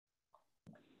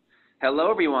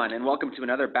Hello, everyone, and welcome to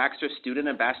another Baxter Student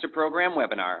Ambassador Program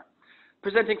webinar.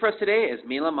 Presenting for us today is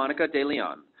Mila Monica De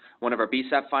Leon, one of our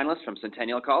BSAP finalists from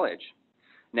Centennial College.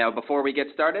 Now, before we get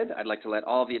started, I'd like to let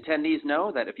all of the attendees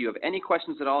know that if you have any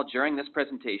questions at all during this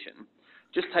presentation,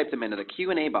 just type them into the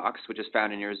Q&A box, which is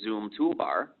found in your Zoom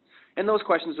toolbar, and those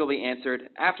questions will be answered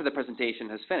after the presentation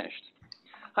has finished.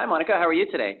 Hi, Monica. How are you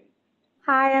today?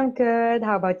 Hi, I'm good.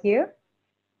 How about you?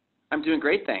 I'm doing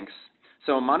great, thanks.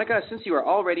 So, Monica, since you are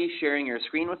already sharing your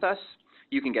screen with us,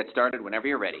 you can get started whenever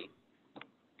you're ready.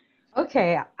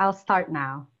 Okay, I'll start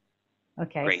now.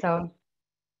 Okay, Great. so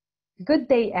good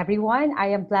day, everyone. I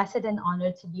am blessed and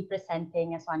honored to be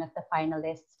presenting as one of the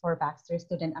finalists for Baxter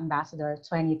Student Ambassador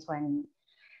 2020.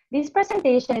 This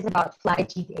presentation is about Fly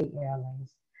GTA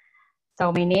Airlines.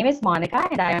 So my name is Monica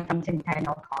and I am from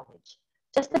Centennial College.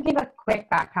 Just to give a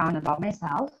quick background about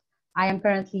myself, I am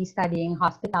currently studying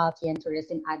Hospitality and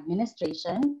Tourism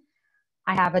Administration.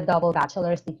 I have a double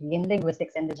bachelor's degree in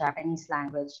linguistics and the Japanese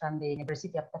language from the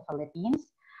University of the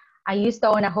Philippines. I used to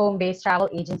own a home-based travel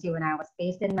agency when I was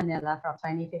based in Manila from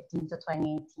 2015 to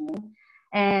 2018.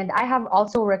 And I have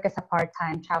also worked as a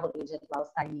part-time travel agent while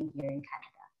studying here in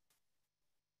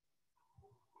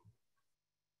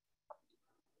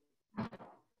Canada.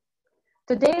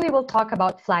 Today, we will talk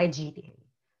about Fly GTA,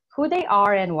 who they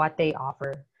are and what they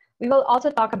offer. We will also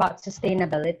talk about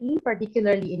sustainability,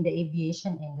 particularly in the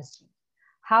aviation industry,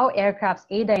 how aircrafts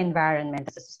aid the environment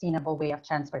as a sustainable way of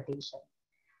transportation.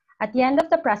 At the end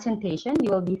of the presentation, you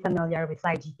will be familiar with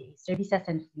Fly GTA services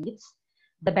and fleets,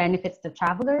 the benefits to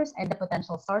travelers, and the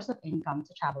potential source of income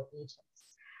to travel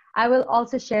agents. I will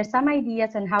also share some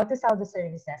ideas on how to sell the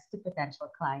services to potential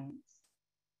clients.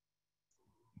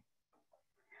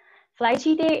 Fly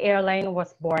GTA Airline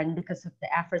was born because of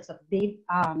the efforts of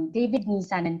David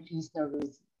Nissan and Chris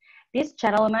Noruzzi. These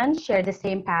gentlemen share the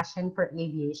same passion for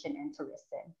aviation and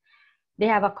tourism. They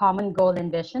have a common goal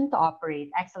and vision to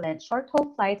operate excellent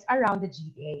short-haul flights around the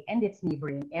GTA and its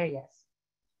neighboring areas.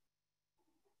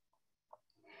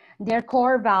 Their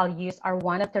core values are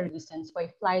one of the reasons why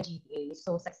Fly GTA is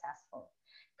so successful.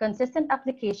 Consistent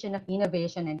application of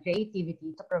innovation and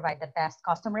creativity to provide the best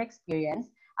customer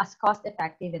experience as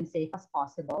cost-effective and safe as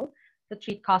possible, to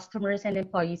treat customers and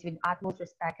employees with utmost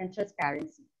respect and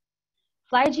transparency.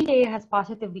 Fly GTA has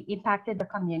positively impacted the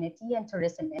community and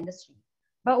tourism industry.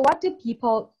 But what do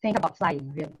people think about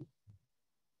flying, really?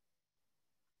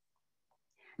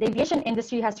 The aviation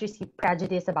industry has received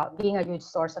prejudice about being a huge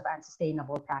source of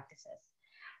unsustainable practices.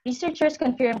 Researchers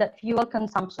confirm that fuel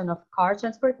consumption of car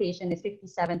transportation is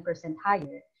 57%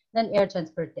 higher than air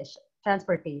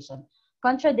transportation,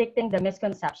 contradicting the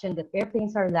misconception that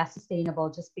airplanes are less sustainable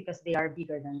just because they are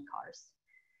bigger than cars.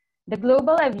 The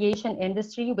global aviation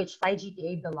industry, which Fly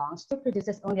GTA belongs to,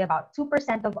 produces only about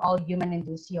 2% of all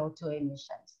human-induced CO2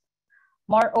 emissions.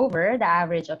 Moreover, the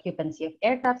average occupancy of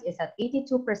aircraft is at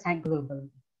 82%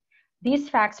 globally. These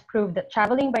facts prove that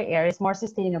traveling by air is more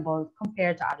sustainable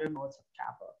compared to other modes of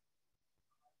travel.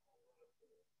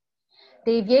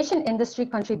 The aviation industry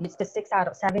contributes to 6 out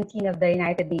of 17 of the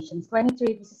United Nations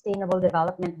 2030 Sustainable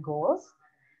Development Goals,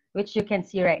 which you can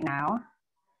see right now.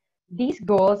 These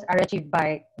goals are achieved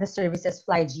by the services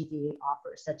Fly GTA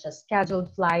offers, such as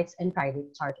scheduled flights and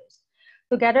private charters.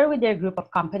 Together with their group of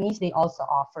companies, they also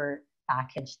offer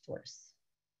package tours.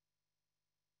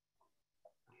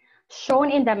 Shown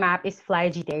in the map is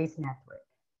Fly GTA's network.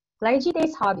 Fly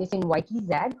GTA's hub is in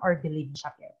YTZ or Billy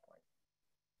Bishop Airport.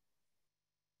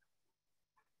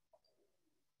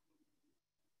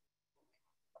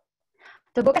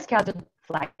 To book a scheduled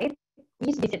flight,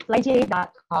 please visit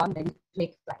flygta.com and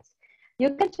click flights.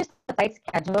 You can choose the flight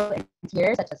schedule and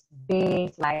tiers such as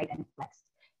base, light, and flex.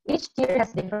 Each tier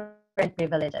has different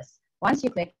privileges. Once you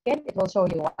click it, it will show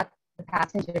you what the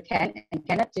passenger can and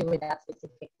cannot do with that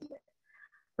specific tier.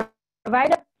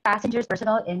 Provide a passenger's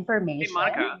personal information.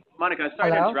 Hey, Monica,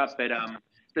 sorry to interrupt, but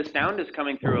the sound is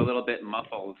coming through a little bit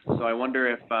muffled. So I wonder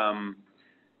if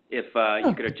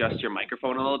you could adjust your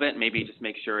microphone a little bit, maybe just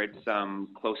make sure it's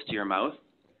close to your mouth.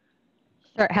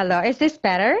 Sure. Hello. Is this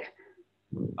better?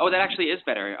 Oh, that actually is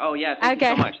better. Oh, yeah. Thank you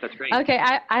so much. That's great. Okay.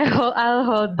 I'll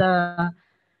hold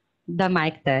the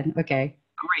mic then. Okay.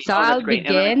 Great. So I'll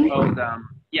begin. And then I suppose,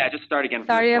 yeah, just start again.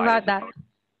 Sorry about that.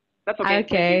 That's okay.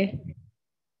 Okay.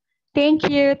 Thank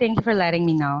you. Thank you for letting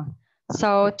me know.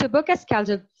 So to book a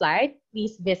scheduled flight,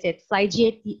 please visit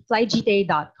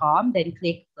flygta.com, then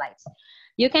click flights.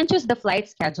 You can choose the flight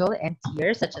schedule and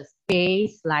tiers such as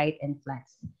base, light, and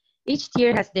flex. Each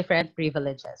tier has different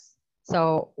privileges.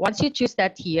 So once you choose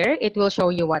that tier, it will show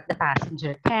you what the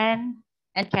passenger can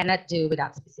and cannot do with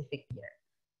that specific tier.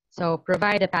 So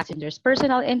provide the passenger's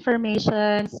personal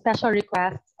information, special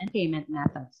requests, and payment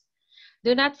methods.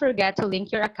 Do not forget to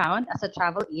link your account as a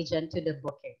travel agent to the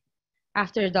booking.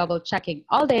 After double checking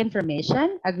all the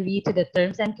information, agree to the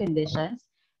terms and conditions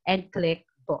and click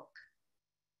book.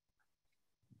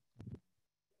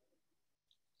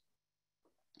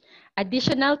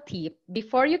 Additional tip,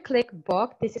 before you click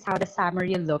book, this is how the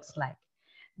summary looks like.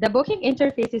 The booking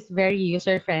interface is very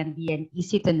user-friendly and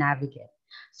easy to navigate.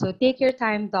 So take your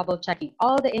time double checking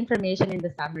all the information in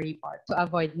the summary part to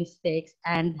avoid mistakes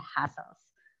and hassles.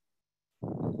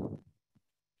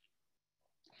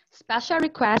 Special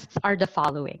requests are the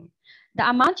following. The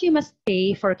amount you must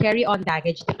pay for carry-on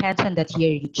baggage depends on the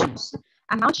tier you choose.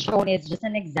 Amount shown is just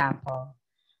an example.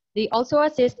 They also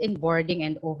assist in boarding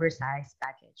and oversized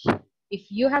baggage.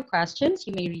 If you have questions,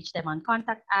 you may reach them on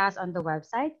Contact Us on the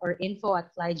website or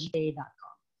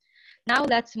info@flygta.com. Now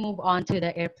let's move on to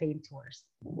the airplane tours.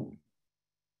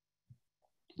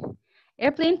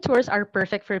 Airplane tours are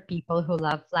perfect for people who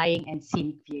love flying and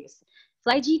scenic views.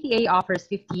 FlyGTA offers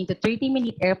 15 to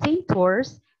 30-minute airplane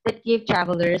tours that give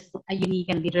travelers a unique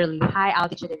and literally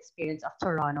high-altitude experience of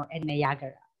Toronto and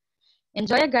Niagara.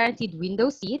 Enjoy a guaranteed window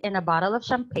seat and a bottle of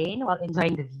champagne while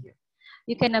enjoying the view.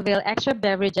 You can avail extra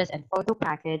beverages and photo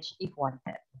package if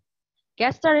wanted.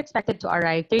 Guests are expected to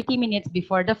arrive 30 minutes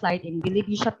before the flight in Billy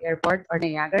Bishop Airport or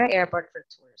Niagara Airport for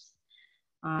tours.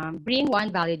 Bring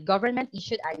one valid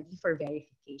government-issued ID for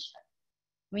verification.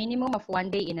 Minimum of 1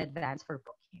 day in advance for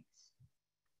bookings.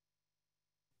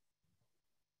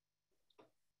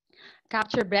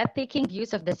 Capture breathtaking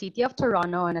views of the city of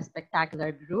Toronto on a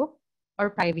spectacular group or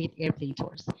private airplane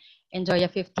tours. Enjoy a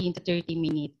 15 to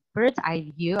 30-minute bird's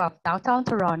eye view of downtown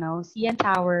Toronto, CN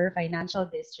Tower, Financial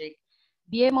District,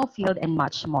 BMO Field, and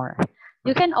much more.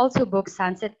 You can also book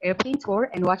Sunset Airplane Tour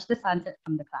and watch the sunset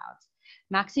from the clouds.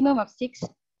 Maximum of six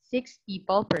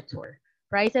people per tour.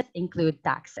 Prices include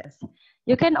taxes.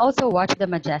 You can also watch the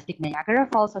majestic Niagara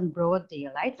Falls on broad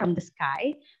daylight from the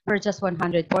sky for just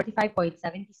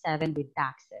 $145.77 with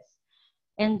taxes.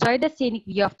 Enjoy the scenic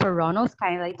view of Toronto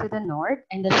skyline to the north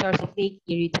and the shores of Lake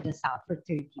Erie to the south for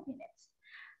 30 minutes.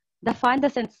 The fun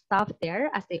doesn't stop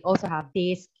there as they also have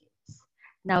dayscapes.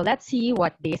 Now let's see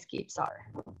what dayscapes are.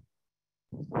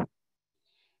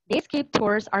 Dayscape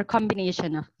tours are a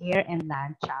combination of air and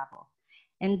land travel.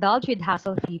 Indulge with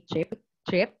hassle-free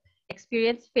trip,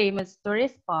 experience famous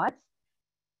tourist spots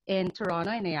in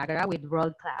Toronto and Niagara with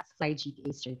world-class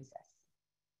FlyGTA services.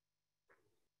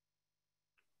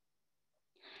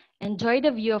 Enjoy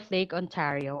the view of Lake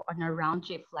Ontario on a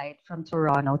round-trip flight from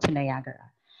Toronto to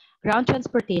Niagara. Ground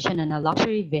transportation on a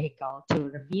luxury vehicle to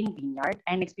Ravine Vineyard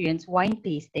and experience wine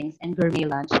tastings and gourmet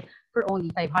lunch for only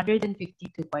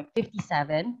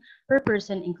 $552.57 per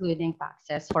person, including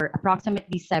taxes, for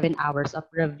approximately 7 hours of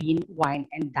Ravine Wine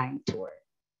and Dine tour.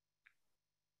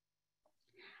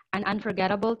 An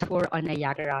unforgettable tour on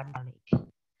Niagara on the Lake.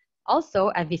 Also,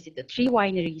 a visit to 3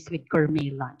 wineries with gourmet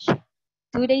lunch.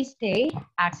 2-day stay,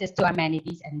 access to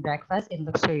amenities and breakfast in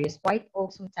luxurious White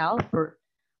Oaks Hotel for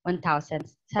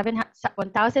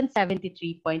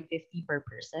 $1,073.50 per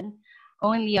person,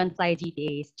 only on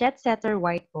FlyGTA's Jet Setter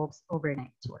White Oaks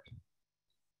overnight tour.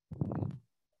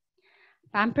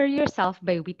 Pamper yourself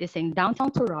by witnessing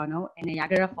downtown Toronto and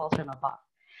Niagara Falls from above.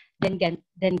 Then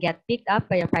get picked up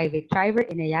by a private driver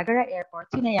in Niagara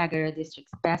Airport to Niagara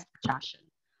District's best attraction,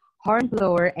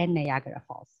 Hornblower and Niagara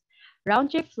Falls.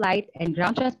 Round-trip flight and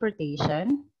ground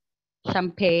transportation,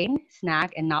 champagne,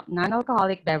 snack, and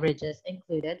non-alcoholic beverages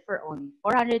included for only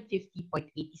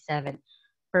 $450.87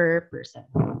 per person.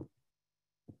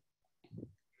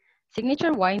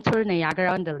 Signature Wine Tour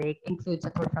Niagara on the Lake includes a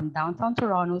tour from downtown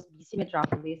Toronto's busy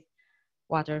metropolis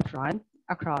waterfront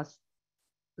across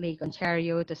Lake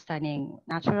Ontario to stunning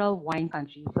natural wine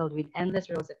country filled with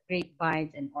endless rows of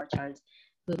grapevines and orchards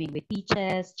blooming with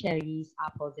peaches, cherries,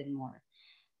 apples, and more.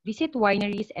 Visit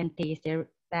wineries and taste their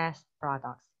best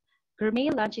products. Gourmet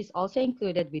lunch is also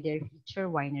included with their feature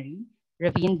winery,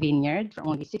 Ravine Vineyard, for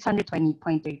only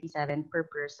 $620.37 per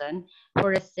person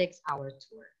for a 6-hour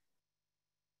tour.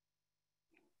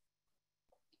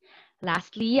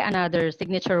 Lastly, another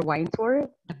signature wine tour.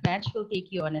 The bench will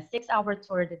take you on a 6-hour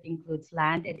tour that includes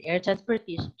land and air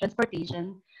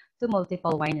transportation to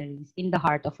multiple wineries in the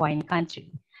heart of wine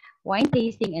country. Wine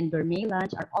tasting and gourmet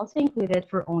lunch are also included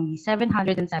for only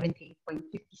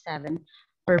 $778.57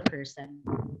 per person.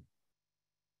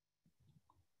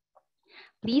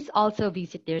 Please also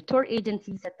visit their tour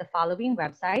agencies at the following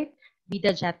website,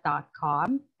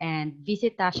 vidajet.com and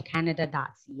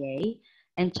visit-canada.ca,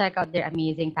 and check out their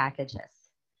amazing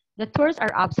packages. The tours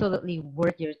are absolutely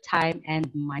worth your time and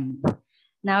money.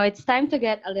 Now it's time to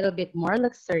get a little bit more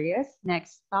luxurious.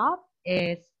 Next stop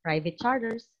is private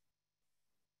charters.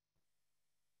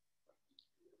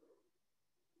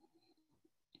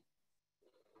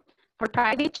 For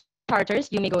private charters,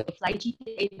 you may go to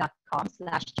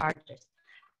flygta.com/charters.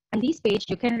 On this page,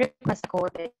 you can request a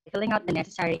quote by filling out the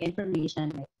necessary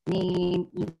information like name,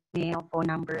 email, phone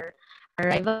number,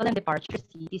 arrival and departure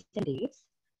cities and dates,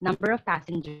 number of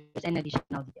passengers, and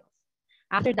additional details.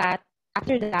 After that,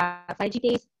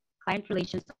 FlyGTA's client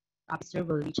relations officer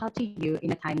will reach out to you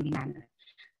in a timely manner.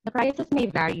 The prices may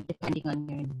vary depending on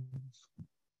your needs.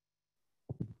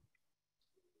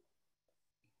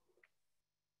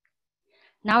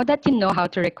 Now that you know how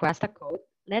to request a quote,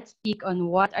 let's speak on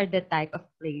what are the type of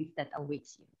planes that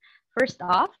awaits you. First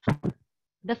off,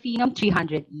 the Phenom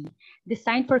 300E,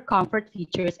 designed for comfort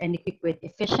features and equipped with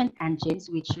efficient engines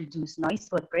which reduce noise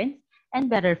footprint and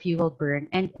better fuel burn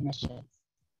and emissions.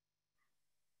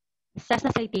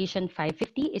 Cessna Citation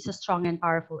 550 is a strong and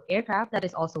powerful aircraft that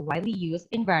is also widely used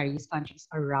in various countries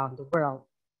around the world.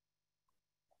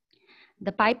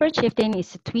 The Piper Chieftain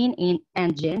is a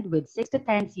twin-engined with 6 to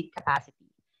 10 seat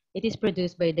capacity. It is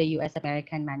produced by the US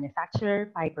American manufacturer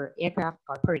Piper Aircraft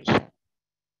Corporation.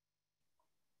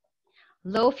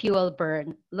 Low fuel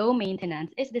burn, low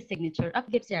maintenance is the signature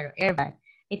of Deep Zero Airvan.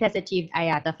 It has achieved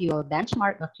IATA fuel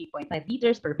benchmark of 3.5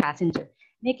 liters per passenger,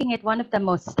 making it one of the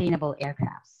most sustainable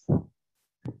aircrafts.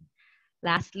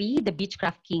 Lastly, the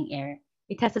Beechcraft King Air.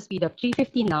 It has a speed of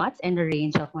 350 knots and a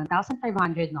range of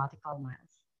 1,500 nautical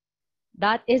miles.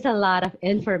 That is a lot of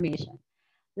information.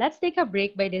 Let's take a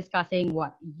break by discussing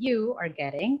what you are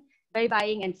getting by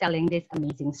buying and selling these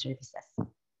amazing services.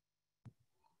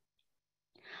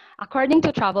 According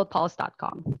to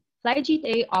travelpulse.com,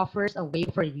 FlyGTA offers a way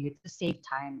for you to save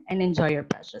time and enjoy your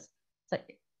precious time.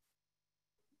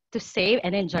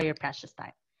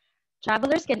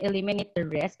 Travelers can eliminate the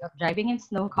risk of driving in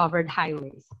snow-covered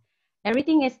highways.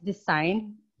 Everything is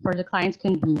designed for the client's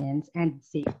convenience and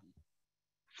safety.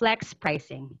 Flex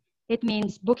pricing. It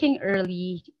means booking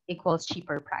early equals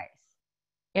cheaper price.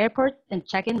 Airport and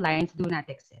check-in lines do not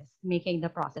exist, making the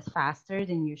process faster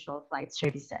than usual flight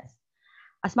services.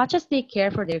 As much as they care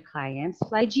for their clients,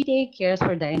 FlyGTA cares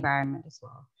for the environment as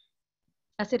well.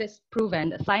 As it is proven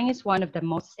that flying is one of the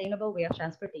most sustainable way of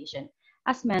transportation,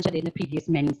 as mentioned in the previous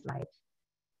many slides.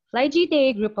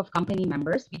 FlyGTA group of company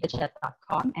members,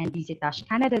 vidajet.com and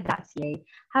visit-canada.ca,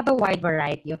 have a wide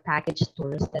variety of package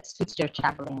tours that suits your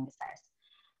traveling desires.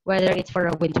 Whether it's for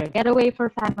a winter getaway for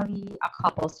family, a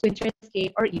couple's winter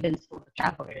escape, or even solo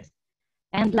travelers.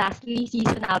 And lastly,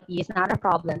 seasonality is not a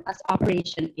problem as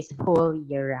operation is full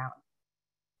year-round.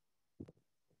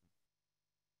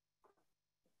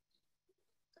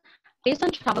 Based on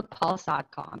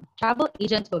travelpulse.com, travel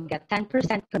agents will get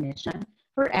 10% commission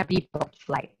for every booked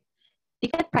flight.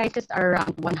 Ticket prices are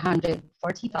around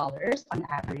 $140 on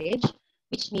average,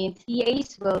 which means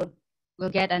TAs will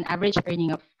get an average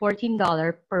earning of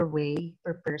 $14 per way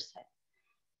per person.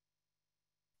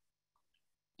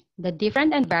 The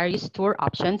different and various tour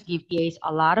options give TAs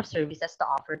a lot of services to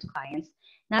offer to clients,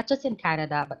 not just in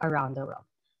Canada, but around the world.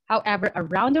 However,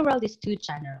 around the world is too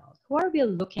general. Who are we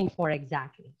looking for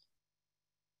exactly?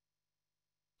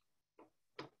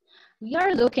 We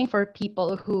are looking for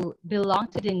people who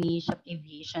belong to the niche of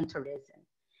aviation tourism,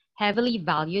 heavily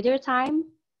value their time,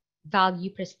 value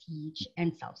prestige,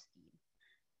 and self-esteem.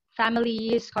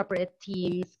 Families, corporate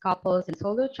teams, couples, and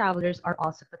solo travelers are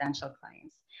also potential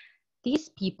clients. These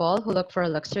people who look for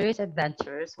luxurious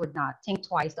adventures would not think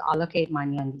twice to allocate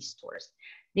money on these tours.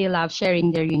 They love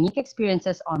sharing their unique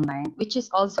experiences online, which is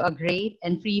also a great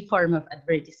and free form of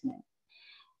advertisement.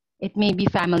 It may be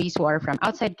families who are from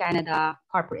outside Canada,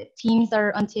 corporate teams that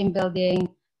are on team building,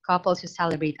 couples who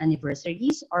celebrate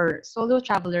anniversaries, or solo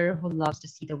traveler who loves to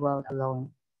see the world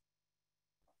alone.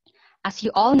 As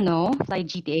you all know,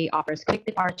 FlyGTA offers quick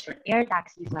departure air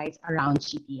taxi flights around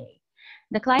GTA.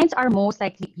 The clients are most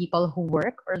likely people who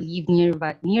work or live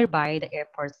nearby the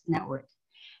airport's network.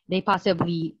 They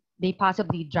possibly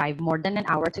drive more than an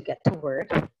hour to get to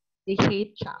work. They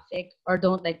hate traffic or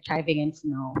don't like driving in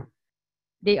snow.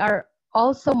 They are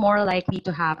also more likely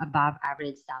to have above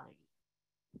average salary.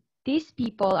 These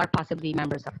people are possibly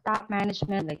members of top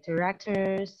management like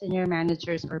directors, senior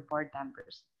managers, or board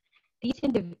members. These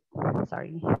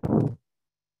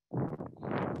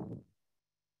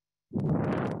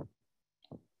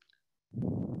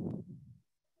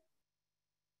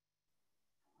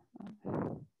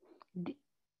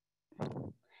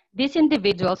These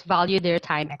individuals value their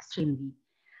time extremely.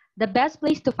 The best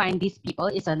place to find these people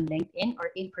is on LinkedIn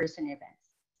or in-person events.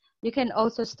 You can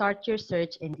also start your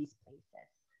search in these places.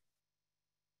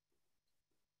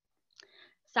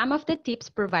 Some of the tips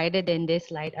provided in this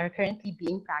slide are currently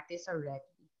being practiced already.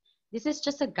 This is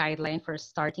just a guideline for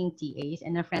starting TAs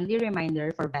and a friendly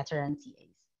reminder for veteran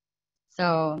TAs.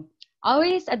 So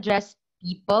always address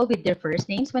people with their first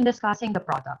names when discussing the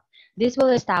product. This will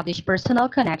establish personal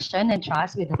connection and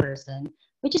trust with the person,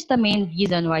 which is the main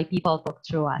reason why people book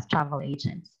through us travel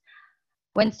agents.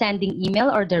 When sending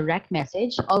email or direct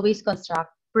message, always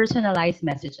construct personalized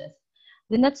messages.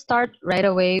 Do not start right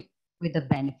away with the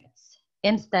benefits.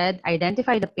 Instead,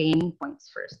 identify the pain points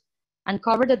first.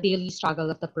 Uncover the daily struggle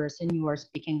of the person you are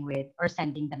speaking with or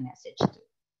sending the message to.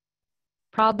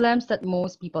 Problems that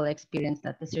most people experience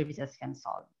that the services can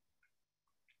solve.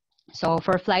 So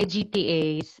for flight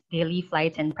GTAs, daily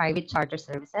flights, and private charter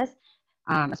services,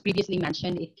 as previously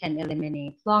mentioned, it can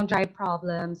eliminate long drive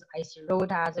problems, icy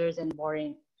road hazards, and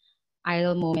boring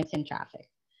idle moments in traffic.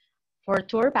 For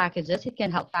tour packages, it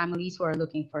can help families who are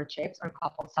looking for trips or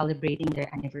couples celebrating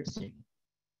their anniversary.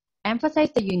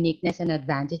 Emphasize the uniqueness and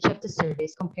advantage of the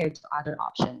service compared to other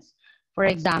options. For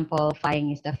example,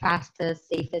 flying is the fastest,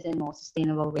 safest, and most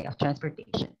sustainable way of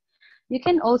transportation. You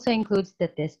can also include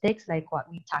statistics like what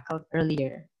we tackled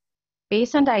earlier.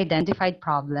 Based on the identified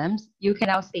problems, you can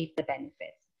now state the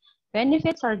benefits.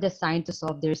 Benefits are designed to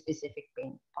solve their specific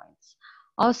pain points.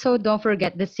 Also, don't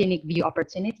forget the scenic view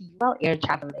opportunity while air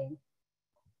traveling.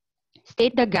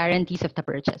 State the guarantees of the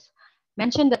purchase.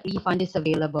 Mention that refund is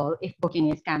available if booking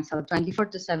is canceled 24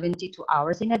 to 72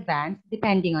 hours in advance,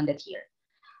 depending on the tier.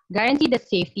 Guarantee the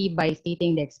safety by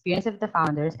stating the experience of the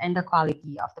founders and the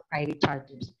quality of the private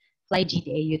charters Fly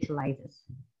GTA utilizes.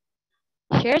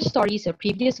 Share stories of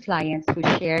previous clients who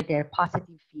shared their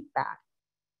positive feedback.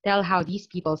 Tell how these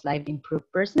people's lives improved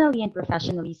personally and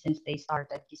professionally since they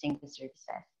started using the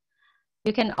services.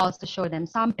 You can also show them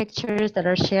some pictures that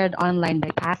are shared online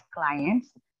by past clients.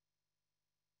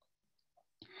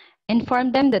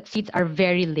 Inform them that seats are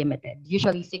very limited,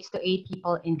 usually 6 to 8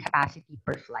 people in capacity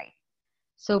per flight.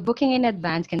 So booking in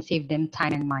advance can save them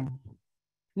time and money.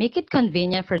 Make it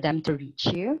convenient for them to reach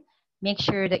you. Make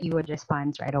sure that you would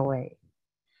respond right away.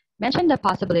 Mention the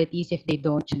possibilities if they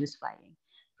don't choose flying.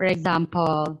 For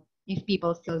example, if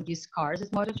people still use cars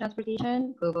as mode of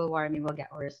transportation, global warming will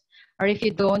get worse. Or if you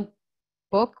don't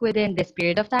book within this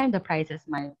period of time, the prices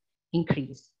might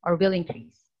increase or will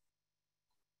increase.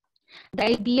 The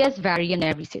ideas vary in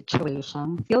every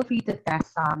situation. Feel free to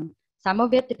test some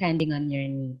of it depending on your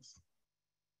needs.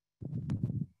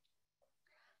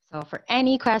 So for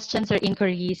any questions or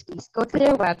inquiries, please go to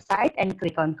their website and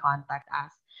click on Contact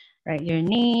Us. Write your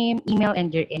name, email,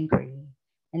 and your inquiry.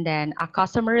 And then a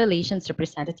customer relations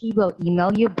representative will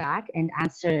email you back and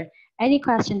answer any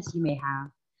questions you may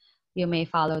have. You may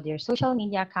follow their social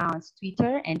media accounts,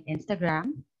 Twitter and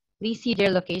Instagram. Please see their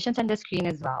locations on the screen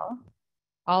as well.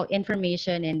 All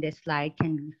information in this slide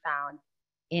can be found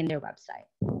in their website.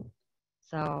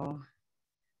 So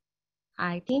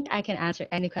I think I can answer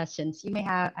any questions you may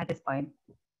have at this point.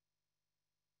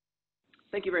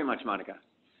 Thank you very much, Monica.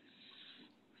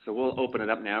 So we'll open it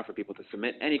up now for people to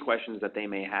submit any questions that they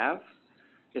may have.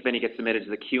 If any get submitted to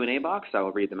the Q&A box, I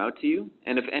will read them out to you.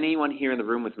 And if anyone here in the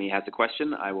room with me has a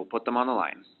question, I will put them on the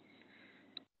line.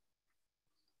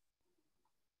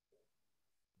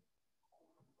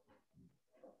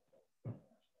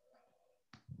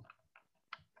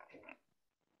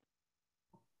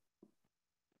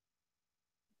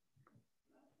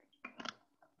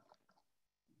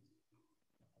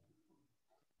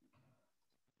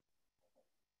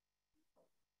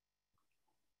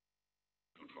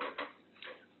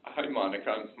 Hi,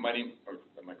 Monica.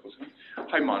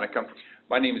 Hi, Monica.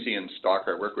 My name is Ian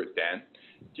Stalker. I work with Dan.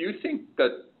 Do you think that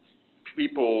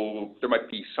there might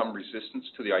be some resistance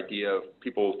to the idea of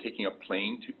people taking a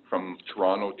plane from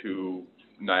Toronto to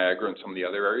Niagara and some of the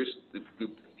other areas? Do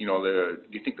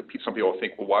you think that some people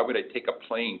think, well, why would I take a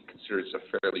plane considering it's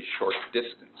a fairly short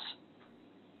distance?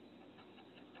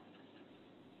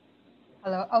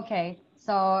 Hello. Okay.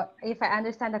 So if I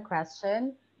understand the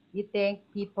question, you think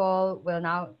people will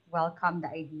now welcome the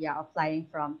idea of flying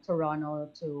from Toronto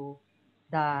to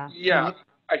the Yeah,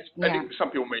 I yeah. think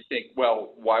some people may think,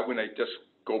 well, why wouldn't I just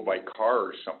go by car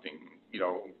or something? Do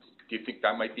you think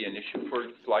that might be an issue for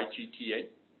Fly GTA?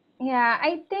 Yeah,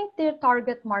 I think their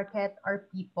target market are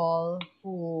people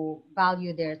who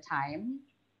value their time,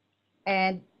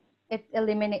 and it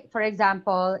eliminate. For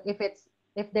example, if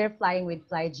they're flying with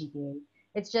Fly GTA,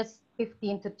 it's just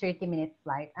 15 to 30 minute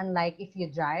flight. Unlike if you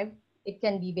drive, it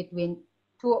can be between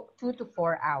 2 to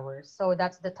 4 hours. So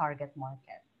that's the target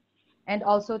market. And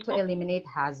also to eliminate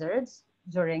hazards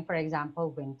during, for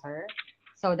example, winter.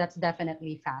 So that's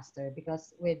definitely faster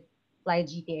because with Fly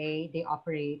GTA, they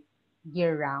operate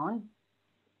year round.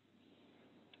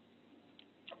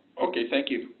 Okay, thank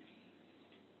you.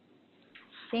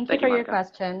 Thank you Thank for you, your Monica.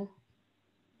 question.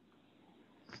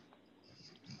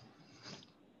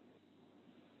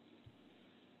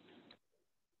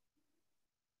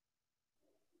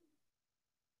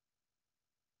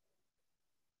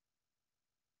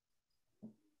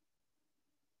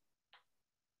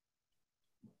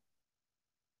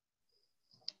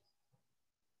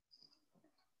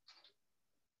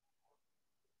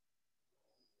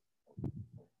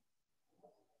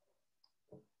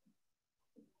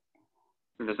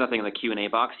 And there's nothing in the Q&A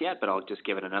box yet, but I'll just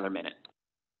give it another minute.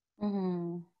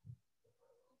 Mm-hmm.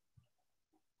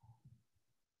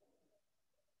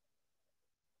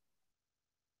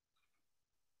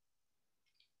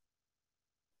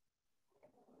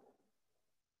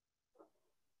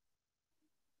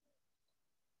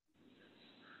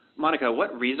 Monica,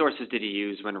 what resources did you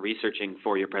use when researching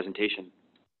for your presentation?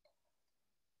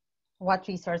 What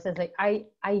resources? I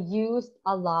used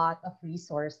a lot of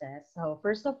resources. So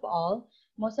first of all,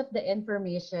 most of the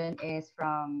information is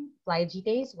from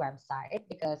FlyGTA's website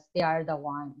because they are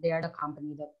the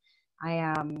company that I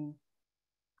am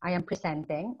I am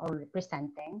presenting or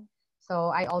representing. So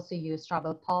I also use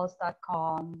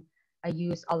travelpulse.com. I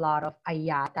use a lot of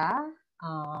IATA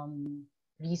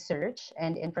research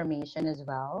and information as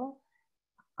well.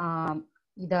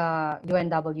 The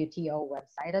UNWTO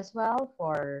website as well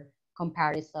for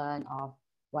comparison of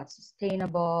what's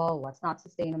sustainable, what's not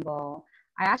sustainable.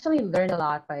 I actually learned a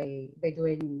lot by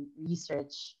doing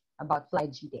research about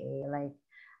Flight GTA. Like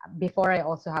before, I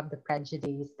also have the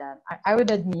prejudice that I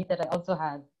would admit that I also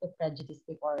had the prejudice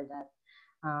before that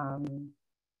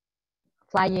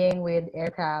flying with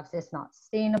aircrafts is not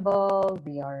sustainable.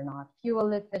 They are not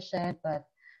fuel efficient, but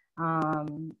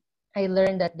I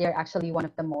learned that they're actually one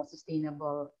of the most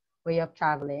sustainable way of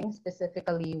traveling,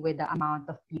 specifically with the amount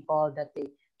of people that they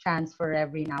transfer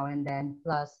every now and then.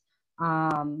 Plus,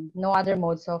 no other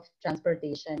modes of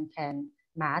transportation can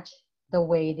match the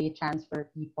way they transfer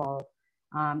people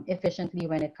efficiently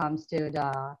when it comes to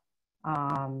the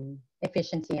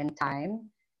efficiency and time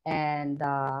and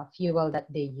the fuel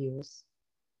that they use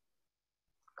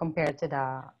compared to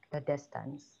the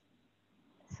distance.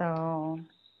 So,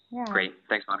 yeah. Great.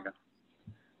 Thanks, Monica.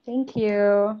 Thank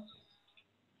you.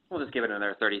 We'll just give it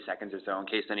another 30 seconds or so in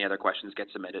case any other questions get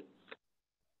submitted.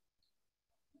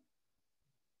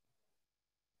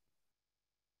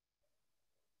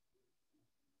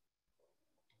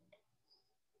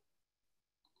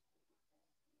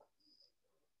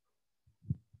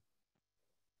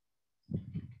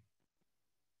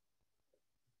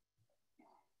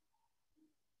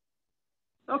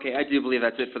 Okay, I do believe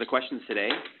that's it for the questions today.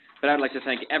 But I'd like to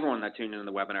thank everyone that tuned in on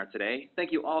the webinar today.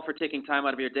 Thank you all for taking time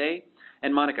out of your day.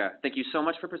 And Monica, thank you so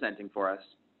much for presenting for us.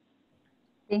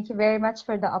 Thank you very much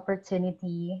for the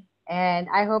opportunity. And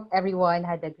I hope everyone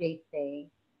had a great day.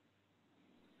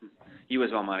 You as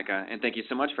well, Monica. And thank you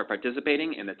so much for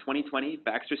participating in the 2020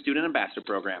 Baxter Student Ambassador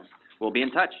Program. We'll be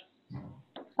in touch.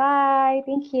 Bye.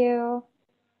 Thank you.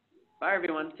 Bye,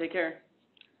 everyone. Take care.